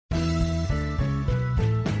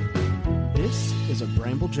is a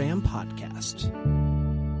Bramble Jam podcast.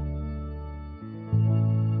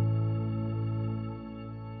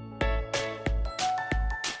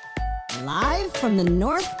 Live from the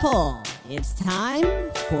North Pole, it's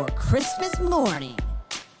time for Christmas Morning,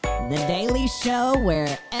 the daily show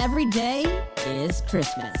where every day is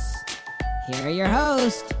Christmas. Here are your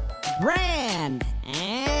hosts, Brand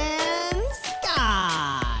and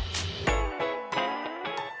Scott.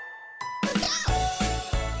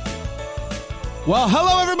 Well,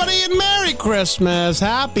 hello everybody and Merry Christmas.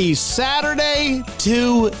 Happy Saturday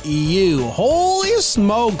to you. Holy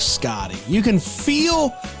smokes, Scotty. You can feel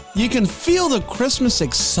the Christmas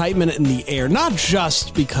excitement in the air, not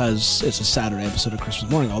just because it's a Saturday episode of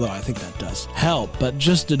Christmas Morning, although I think that does help, but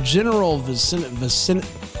just the general vicinity.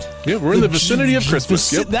 Yeah, we're in the vicinity of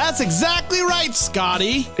Christmas. Yep. That's exactly right,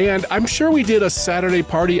 Scotty. And I'm sure we did a Saturday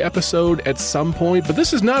party episode at some point, but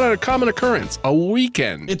this is not a common occurrence. A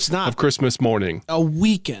weekend. It's not. Of Christmas morning. A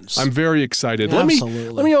weekend. I'm very excited. Absolutely.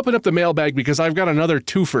 Let me open up the mailbag because I've got another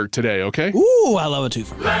twofer today, okay? Ooh, I love a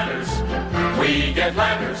twofer. Letters, we get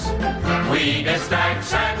letters. We get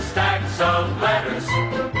stacks and stacks of letters.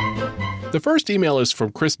 The first email is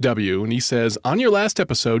from Chris W., and he says, on your last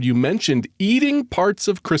episode, you mentioned eating parts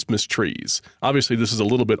of Christmas trees. Obviously, this is a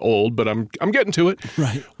little bit old, but I'm getting to it.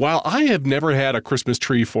 Right. While I have never had a Christmas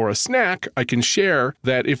tree for a snack, I can share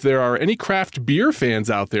that if there are any craft beer fans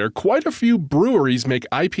out there, quite a few breweries make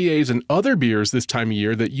IPAs and other beers this time of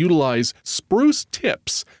year that utilize spruce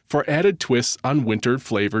tips for added twists on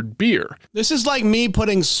winter-flavored beer. This is like me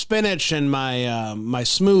putting spinach in my my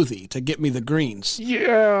smoothie to get me the greens.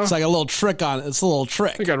 Yeah. It's like a little trick on it. It's a little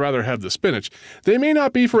trick. I think I'd rather have the spinach. They may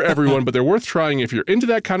not be for everyone, but they're worth trying if you're into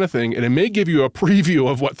that kind of thing, and it may give you a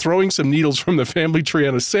preview of what throwing some needles from the family tree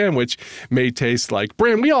on a sandwich may taste like.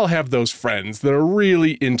 Bran, we all have those friends that are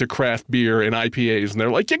really into craft beer and IPAs, and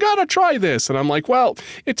they're like, you gotta try this. And I'm like, well,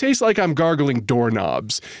 it tastes like I'm gargling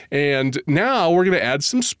doorknobs. And now we're gonna add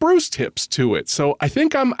some spruce tips to it. So I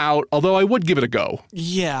think I'm out, although I would give it a go.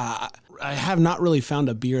 Yeah. I have not really found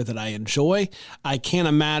a beer that I enjoy. I can't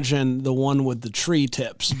imagine the one with the tree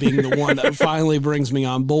tips being the one that finally brings me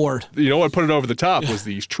on board. You know what put it over the top was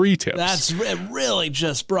these tree tips. It really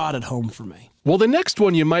just brought it home for me. Well, the next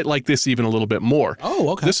one, you might like this even a little bit more. Oh,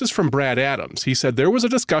 okay. This is from Brad Adams. He said, there was a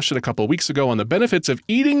discussion a couple of weeks ago on the benefits of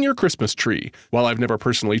eating your Christmas tree. While I've never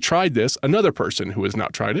personally tried this, another person who has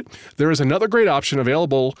not tried it, there is another great option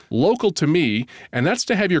available local to me, and that's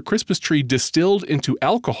to have your Christmas tree distilled into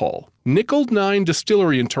alcohol. Nickel 9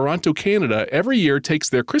 Distillery in Toronto, Canada, every year takes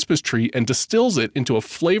their Christmas tree and distills it into a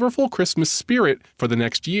flavorful Christmas spirit for the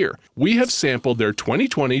next year. We have sampled their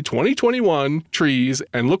 2020, 2021 trees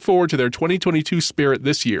and look forward to their 2022 spirit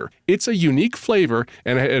this year. It's a unique flavor,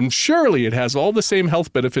 and surely it has all the same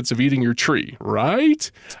health benefits of eating your tree, right?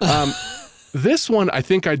 This one, I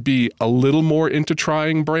think I'd be a little more into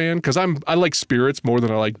trying, Bran, because I like spirits more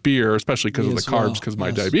than I like beer, especially because of the carbs, because of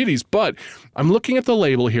my diabetes. But I'm looking at the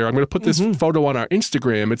label here. I'm going to put this photo on our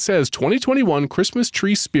Instagram. It says 2021 Christmas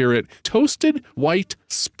Tree Spirit Toasted White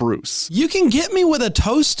Spruce. You can get me with a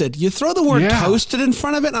toasted. You throw the word toasted in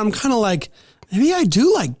front of it, and I'm kind of like, maybe I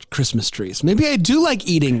do like Christmas trees. Maybe I do like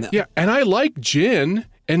eating them. Yeah, and I like gin.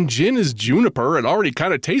 And gin is juniper. It already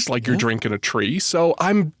kind of tastes like you're drinking a tree. So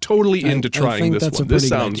I'm totally into trying this one. This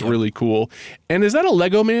sounds really cool. And is that a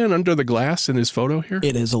Lego man under the glass in his photo here?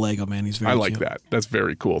 It is a Lego man. He's very cute. I like cute. that. That's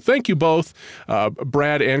very cool. Thank you both,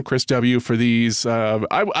 Brad and Chris W., for these.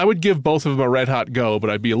 I would give both of them a red hot go, but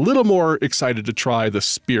I'd be a little more excited to try the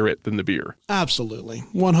spirit than the beer. Absolutely.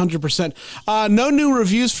 100%. No new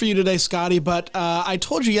reviews for you today, Scotty, but I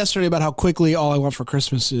told you yesterday about how quickly All I Want for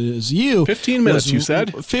Christmas Is You. 15 minutes, you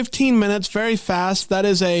said? 15 minutes, very fast. That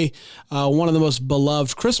is one of the most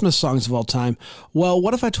beloved Christmas songs of all time. Well,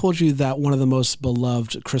 what if I told you that one of the most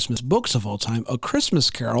beloved Christmas books of all time, A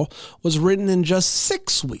Christmas Carol, was written in just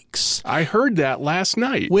 6 weeks? I heard that last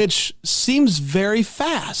night. Which seems very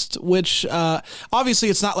fast, which obviously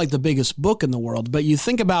it's not like the biggest book in the world, but you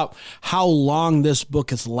think about how long this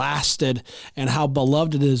book has lasted and how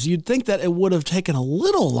beloved it is, you'd think that it would have taken a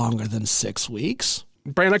little longer than 6 weeks.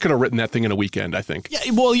 Brian, I could have written that thing in a weekend, I think.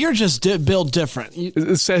 Yeah, well, you're just built different.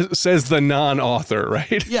 It says the non-author,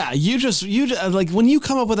 right? Yeah, you just like when you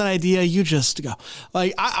come up with an idea, you just go.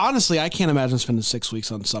 Like, honestly, I can't imagine spending 6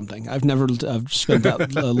 weeks on something. I've never spent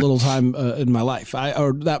that little time in my life.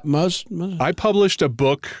 Or that much. I published a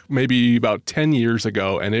book maybe about 10 years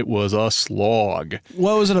ago, and it was a slog.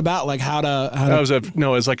 What was it about? Like how to? It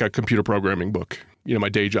was like a computer programming book. my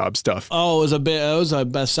day job stuff. Oh, it was a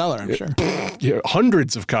bestseller, I'm sure. Yeah,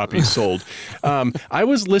 hundreds of copies sold. I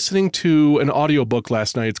was listening to an audiobook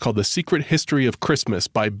last night. It's called The Secret History of Christmas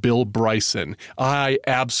by Bill Bryson. I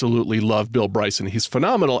absolutely love Bill Bryson. He's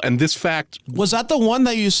phenomenal. And this fact... Was that the one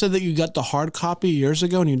that you said that you got the hard copy years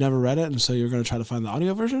ago and you never read it, and so you're going to try to find the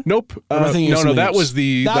audio version? Nope. No, that was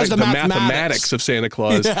the mathematics of Santa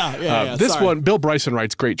Claus. This one, Bill Bryson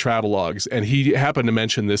writes great travelogues, and he happened to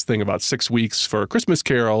mention this thing about 6 weeks for A Christmas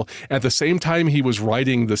Carol. At the same time, he was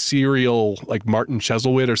writing the serial, like Martin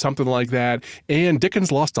Chuzzlewit or something like that. And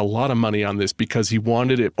Dickens lost a lot of money on this because he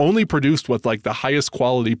wanted it only produced with like the highest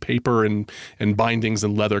quality paper and bindings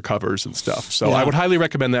and leather covers and stuff. So I would highly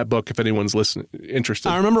recommend that book if anyone's interested.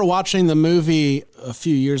 I remember watching the movie a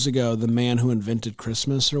few years ago, The Man Who Invented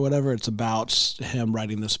Christmas or whatever. It's about him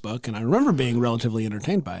writing this book, and I remember being relatively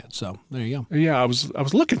entertained by it. So there you go. Yeah, I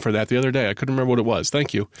was looking for that the other day. I couldn't remember what it was.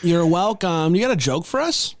 Thank you. You're welcome. You got a joke for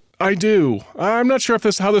us? I do. I'm not sure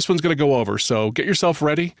how this one's going to go over, so get yourself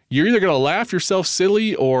ready. You're either going to laugh yourself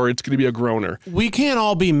silly or it's going to be a groaner. We can't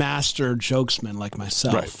all be master jokesmen like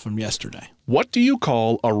myself from yesterday. What do you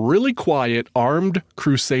call a really quiet armed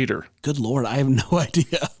crusader? Good Lord, I have no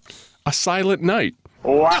idea. A silent night.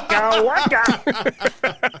 Waka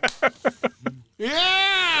waka.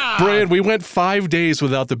 Yeah! Brad, we went 5 days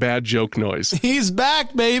without the bad joke noise. He's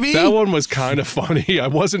back, baby. That one was kind of funny. I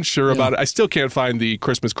wasn't sure about it. I still can't find the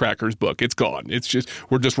Christmas Crackers book. It's gone.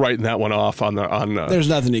 We're just writing that one off on There's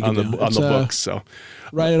nothing you can do on the books. So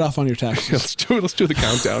write it off on your taxes. Let's do it. Let's do the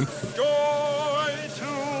countdown. Joy to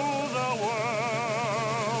the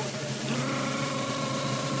world.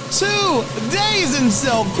 2 days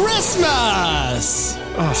until Christmas.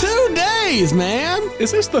 2 days, man.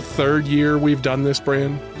 Is this the third year we've done this,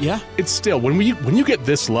 Bran? Yeah. It's still, when you get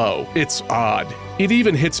this low, it's odd. It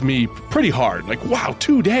even hits me pretty hard. Like, wow,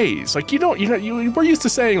 2 days. Like, we're used to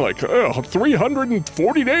saying like,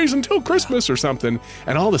 340 days until Christmas or something.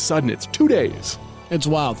 And all of a sudden it's 2 days. It's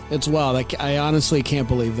wild. It's wild. I honestly can't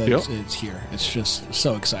believe that it's here. It's just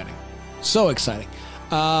so exciting. So exciting.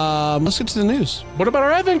 Let's get to the news. What about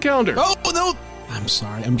our Advent calendar? Oh, no. I'm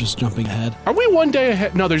sorry. I'm just jumping ahead. Are we 1 day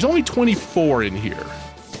ahead? No, there's only 24 in here.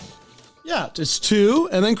 Yeah, it's 2,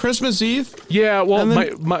 and then Christmas Eve. Yeah, well,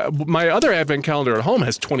 my other Advent calendar at home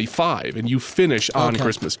has 25, and you finish on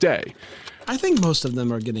Christmas Day. I think most of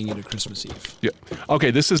them are getting you to Christmas Eve. Yeah.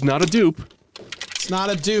 Okay, this is not a dupe. It's not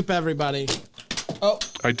a dupe, everybody. Oh.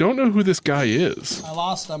 I don't know who this guy is. I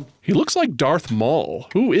lost him. He looks like Darth Maul.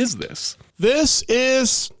 Who is this? This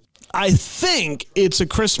is, I think it's a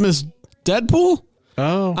Christmas Deadpool?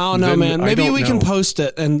 Oh. I don't know, man. Maybe we can post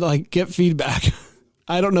it and get feedback.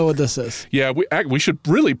 I don't know what this is. Yeah, we should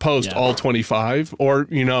really post all 25 or,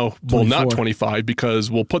 well, not 25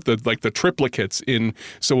 because we'll put the triplicates in,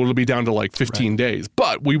 so it'll be down to 15 days.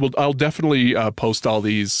 But I'll definitely post all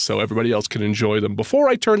these so everybody else can enjoy them before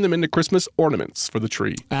I turn them into Christmas ornaments for the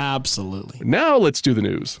tree. Absolutely. Now let's do the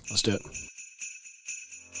news. Let's do it.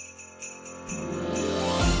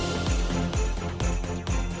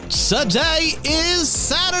 Today is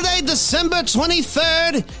Saturday, December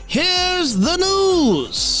 23rd. Here's the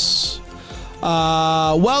news.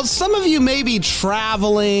 Well, some of you may be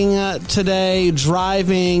traveling today,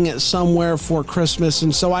 driving somewhere for Christmas,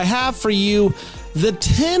 and so I have for you the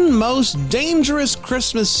 10 most dangerous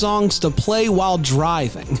Christmas songs to play while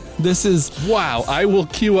driving. This is... Wow, I will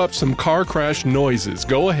cue up some car crash noises.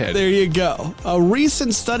 Go ahead. There you go. A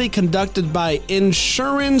recent study conducted by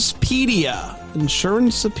Insurancepedia,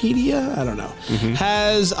 I don't know,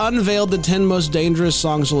 has unveiled the 10 most dangerous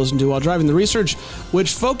songs to listen to while driving. The research,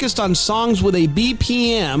 which focused on songs with a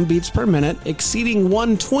BPM, beats per minute, exceeding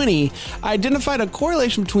 120, identified a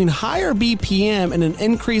correlation between higher BPM and an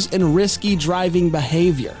increase in risky driving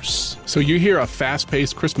behaviors. So you hear a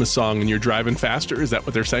fast-paced Christmas song and you're driving faster? Is that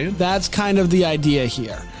what they're saying? That's kind of the idea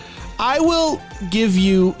here. I will give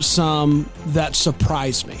you some that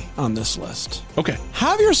surprised me on this list. Okay.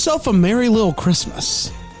 Have Yourself a Merry Little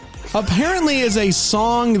Christmas apparently is a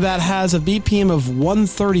song that has a BPM of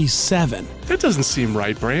 137. That doesn't seem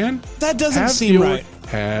right, Bran. That doesn't seem right.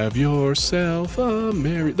 Have yourself a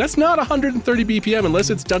merry... That's not 130 BPM unless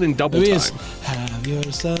it's done in double time. Have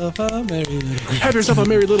yourself a merry little Christmas. Have yourself a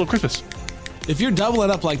merry little Christmas. If you're doubling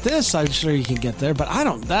it up like this, I'm sure you can get there, but I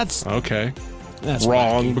don't... That's... Okay. That's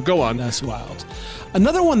wrong, wacky. but go on. That's wild.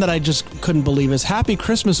 Another one that I just couldn't believe is Happy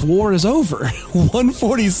Christmas, War is Over.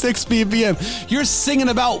 146 BPM. You're singing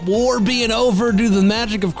about war being over due to the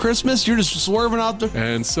magic of Christmas. You're just swerving out there.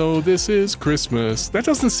 And so this is Christmas. That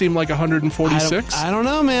doesn't seem like 146. I don't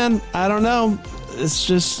know, man. I don't know.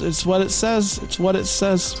 it's what it says. It's what it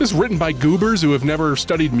says. Is this written by goobers who have never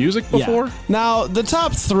studied music before? Yeah. Now, the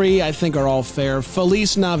top three, I think, are all fair.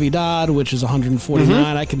 Feliz Navidad, which is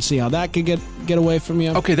 149. I can see how that could get away from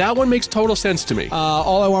you. Okay, that one makes total sense to me.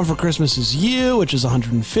 All I Want for Christmas Is You, which is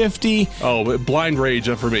 150. Oh, but Blind Rage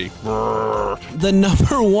for me. The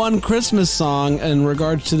number one Christmas song in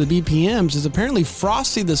regards to the BPMs is apparently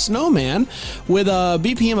Frosty the Snowman with a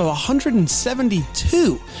BPM of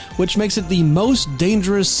 172, which makes it the most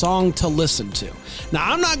dangerous song to listen to.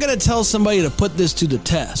 Now, I'm not going to tell somebody to put this to the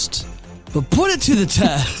test, but put it to the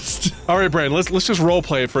test. All right, Brandon, let's just role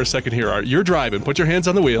play it for a second here. All right, you're driving. Put your hands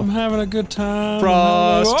on the wheel. I'm having a good time.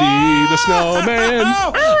 Frosty the Snowman.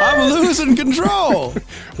 I'm losing control.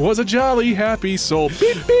 Was a jolly, happy soul.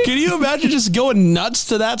 Beep, beep. Can you imagine just going nuts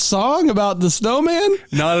to that song about the snowman?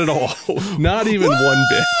 Not at all. Not even one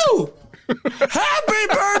bit. Woo! Happy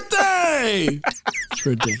birthday! It's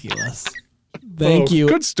ridiculous. Thank you.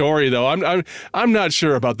 Good story, though. I'm not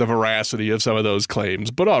sure about the veracity of some of those claims,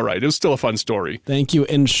 but all right, it was still a fun story. Thank you,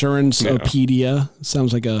 Insuranceopedia.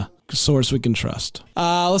 Sounds like a source we can trust.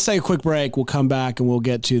 Let's take a quick break. We'll come back and we'll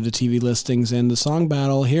get to the TV listings and the song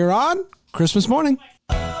battle here on Christmas morning.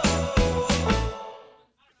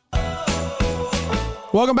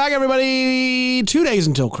 Welcome back, everybody. 2 days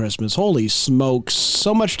until Christmas. Holy smokes.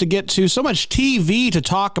 So much to get to, so much TV to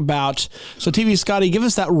talk about. So, TV Scotty, give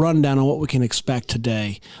us that rundown on what we can expect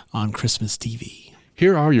today on Christmas TV.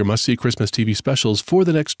 Here are your must-see Christmas TV specials for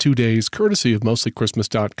the next 2 days, courtesy of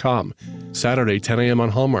mostlychristmas.com. Saturday, 10 a.m. on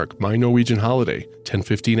Hallmark, My Norwegian Holiday.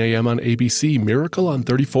 10:15 a.m. on ABC, Miracle on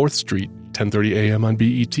 34th Street. 10:30 a.m. on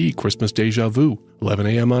BET, Christmas Deja Vu. 11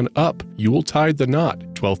 a.m. on Up, Yuletide the Knot.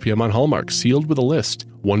 12 p.m. on Hallmark, Sealed with a List.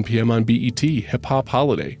 1 p.m. on BET, Hip Hop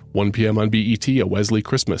Holiday. 1 p.m. on BET, A Wesley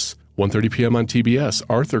Christmas. 1:30 p.m. on TBS,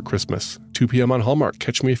 Arthur Christmas. 2 p.m. on Hallmark,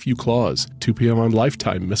 Catch Me If You Claus. 2 p.m. on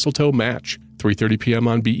Lifetime, Mistletoe Match. 3:30 p.m.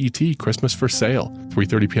 on BET, Christmas for Sale.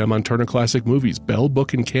 3:30 p.m. on Turner Classic Movies, Bell,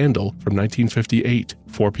 Book, and Candle from 1958.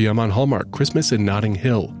 4 p.m. on Hallmark, Christmas in Notting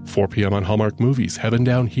Hill. 4 p.m. on Hallmark Movies, Heaven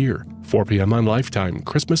Down Here. 4 p.m. on Lifetime,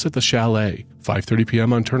 Christmas at the Chalet. 5:30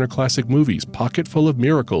 p.m. on Turner Classic Movies, Pocket Full of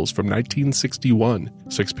Miracles from 1961.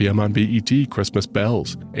 6 p.m. on BET, Christmas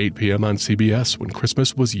Bells. 8 p.m. on CBS, When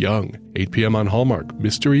Christmas Was Young. 8 p.m. on Hallmark,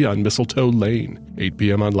 Mystery on Mistletoe Lane. 8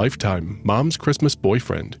 p.m. on Lifetime, Mom's Christmas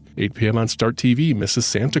Boyfriend. 8 p.m. on Start TV, Mrs.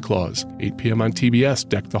 Santa Claus. 8 p.m. on TBS,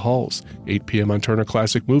 Deck the Halls. 8 p.m. on Turner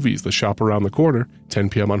Classic Movies, The Shop Around the Corner. 10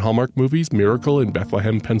 p.m. on Hallmark Movies, Miracle in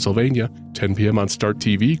Bethlehem, Pennsylvania. 10 p.m. on Start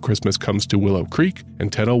TV, Christmas Comes to Willow Creek.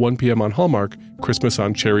 And 10:01 p.m. on Hallmark, Christmas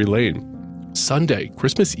on Cherry Lane. Sunday,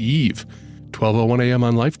 Christmas Eve. 12:01 a.m.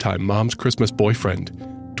 on Lifetime, Mom's Christmas Boyfriend.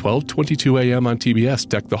 12:22 a.m. on TBS,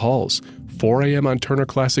 Deck the Halls. 4 a.m. on Turner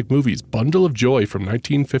Classic Movies, Bundle of Joy from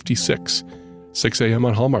 1956. 6 a.m.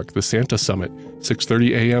 on Hallmark, The Santa Summit.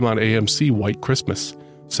 6:30 a.m. on AMC, White Christmas.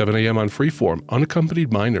 7 a.m. on Freeform,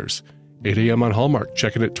 Unaccompanied Minors. 8 a.m. on Hallmark,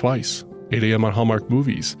 Checking It Twice. 8 a.m. on Hallmark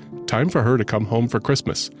Movies, Time for Her to Come Home for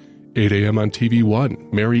Christmas. 8 a.m. on TV One,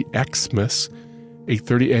 Merry Xmas.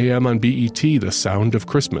 8:30 a.m. on BET, The Sound of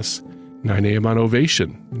Christmas. 9 a.m. on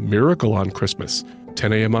Ovation, Miracle on Christmas.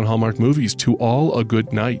 10 a.m. on Hallmark Movies, To All a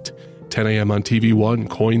Good Night. 10 a.m. on TV One,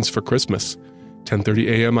 Coins for Christmas. 10:30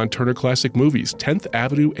 a.m. on Turner Classic Movies, 10th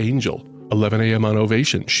Avenue Angel. 11 a.m. on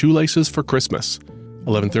Ovation, Shoelaces for Christmas.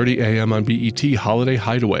 11:30 a.m. on BET, Holiday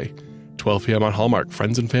Hideaway. 12 p.m. on Hallmark,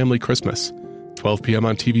 Friends and Family Christmas. 12 p.m.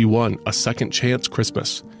 on TV One, A Second Chance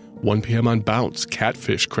Christmas. 1 p.m. on Bounce,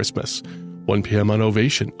 Catfish Christmas. 1 p.m. on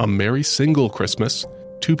Ovation, A Merry Single Christmas.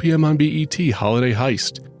 2 p.m. on BET, Holiday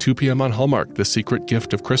Heist. 2 p.m. on Hallmark, The Secret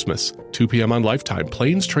Gift of Christmas. 2 p.m. on Lifetime,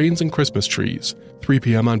 Planes, Trains, and Christmas Trees. 3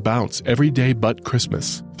 p.m. on Bounce, Every Day But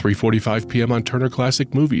Christmas. 3:45 p.m. on Turner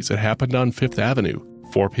Classic Movies, It Happened on Fifth Avenue.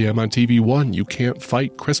 4 p.m. on TV One, You Can't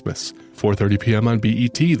Fight Christmas. 4:30 p.m. on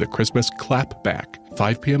BET, The Christmas Clapback.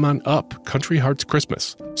 5 p.m. on Up, Country Hearts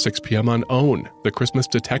Christmas. 6 p.m. on OWN, The Christmas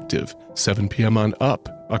Detective. 7 p.m. on Up,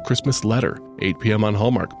 A Christmas Letter. 8 p.m. on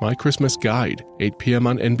Hallmark, My Christmas Guide. 8 p.m.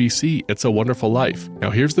 on NBC, It's a Wonderful Life. Now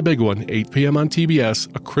here's the big one, 8 p.m. on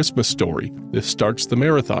TBS, A Christmas Story. This starts the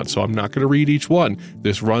marathon, so I'm not going to read each one.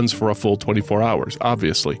 This runs for a full 24 hours,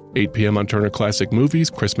 obviously. 8 p.m. on Turner Classic Movies,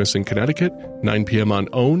 Christmas in Connecticut. 9 p.m. on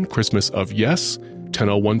OWN, Christmas of Yes.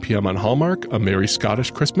 10:01 p.m. on Hallmark, A Merry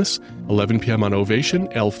Scottish Christmas. 11 p.m. on Ovation,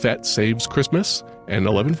 El Fett Saves Christmas. and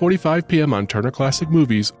 11:45 p.m. on Turner Classic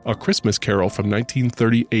Movies, A Christmas Carol from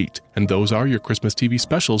 1938. And those are your Christmas TV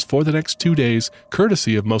specials for the next 2 days,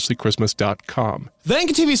 courtesy of mostlychristmas.com.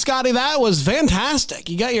 Thank you, TV Scotty. That was fantastic.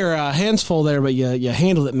 You got your hands full there, but you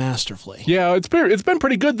handled it masterfully. Yeah, it's been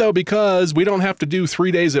pretty good, though, because we don't have to do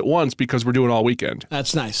 3 days at once because we're doing all weekend.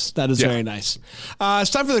 That's nice. That is very nice.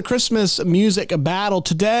 It's time for the Christmas music battle.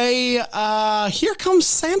 Today, Here Comes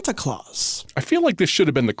Santa Claus. I feel like this should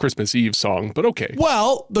have been the Christmas Eve song, but okay.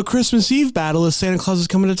 Well, the Christmas Eve battle is Santa Claus is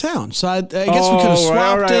coming to town. So I guess we could have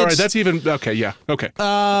swapped it. All right. That's even, okay, yeah, okay.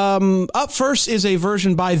 Up first is a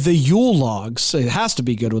version by the Yule Logs. It has to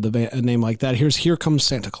be good with a name like that. Here's Here Comes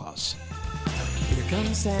Santa Claus. Here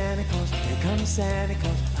comes Santa Claus, here comes Santa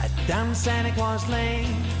Claus, right down Santa Claus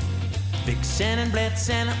Lane. Vixen and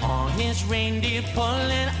Blitzen on his reindeer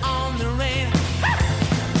pulling on the rein.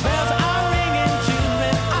 Bells are ringing,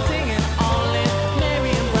 children are singing, all is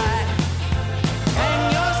merry and bright. Hang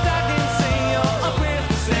your stocking, sing your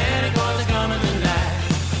prayers, Santa Claus is coming tonight.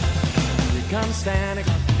 Here comes Santa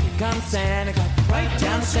Claus, here comes Santa Claus, right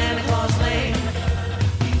down Santa Claus Lane.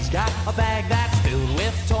 He's got a bag that's filled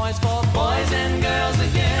with toys for boys and girls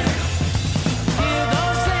again. Hear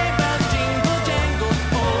those sleigh bells jingle, jangle,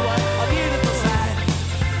 oh what a beautiful sight.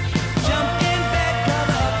 Jump in bed,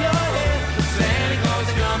 cover up your head, Santa Claus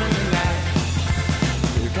is coming tonight.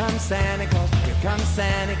 Here comes Santa Claus, here comes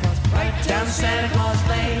Santa Claus, right down Santa Claus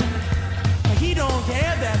Lane. He don't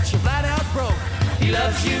care that you're flat out broke, he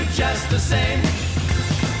loves you just the same.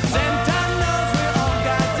 Santa knows we're all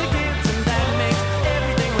God's gifts and that makes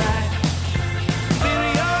everything right. Fill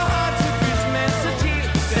your hearts with Christmas cheer,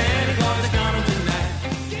 Santa Claus is coming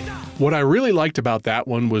tonight. What I really liked about that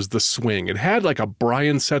one was the swing. It had like a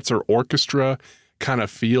Brian Setzer orchestra kind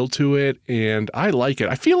of feel to it, and I like it.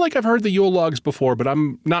 I feel like I've heard the Yule Logs before, but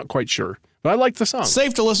I'm not quite sure. But I like the song.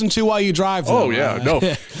 Safe to listen to while you drive, though. Oh, yeah. No,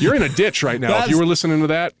 you're in a ditch right now if you were listening to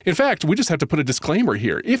that. In fact, we just have to put a disclaimer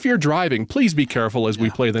here. If you're driving, please be careful as we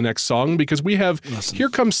play the next song, because we have Here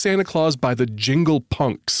Comes Santa Claus by the Jingle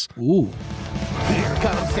Punks. Ooh. Here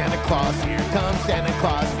comes Santa Claus,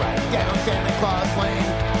 right down Santa Claus Lane.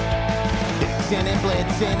 Vixen and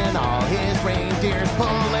Blitzen and all his reindeers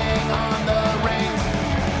pulling on the reins.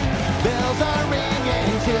 Bells are ringing,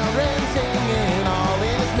 children singing, all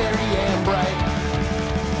is merry and bright.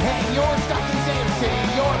 Hang your stockings and say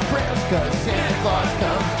your prayers, 'cause Santa Claus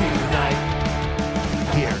comes tonight.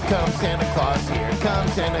 Here comes Santa Claus,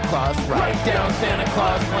 right down Santa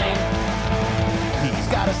Claus Lane. He's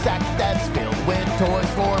got a sack that's filled with toys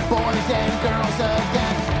for boys and girls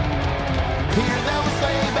again. Hear those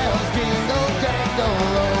sleigh bells jingle, jangle,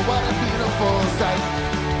 oh what a beautiful sight.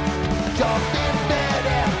 Jump in bed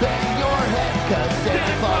and bang your head, 'cause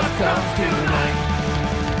Santa Claus comes tonight.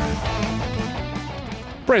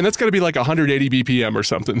 Brian, that's got to be like 180 BPM or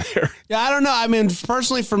something there. Yeah, I don't know. I mean,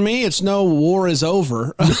 personally, for me, it's no war is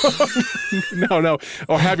over. No.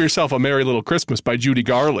 Or Have Yourself a Merry Little Christmas by Judy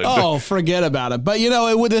Garland. Oh, forget about it. But,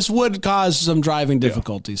 this would cause some driving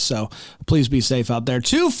difficulties, so please be safe out there.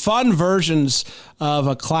 Two fun versions of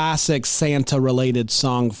a classic Santa-related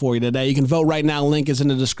song for you today. You can vote right now. Link is in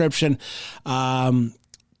the description.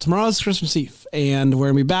 Tomorrow's Christmas Eve, and we're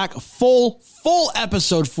going to be back. A full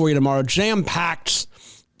episode for you tomorrow, jam-packed.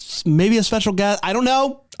 Maybe a special guest. I don't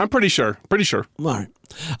know. I'm pretty sure. All right.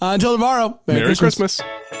 Until tomorrow, Merry Christmas.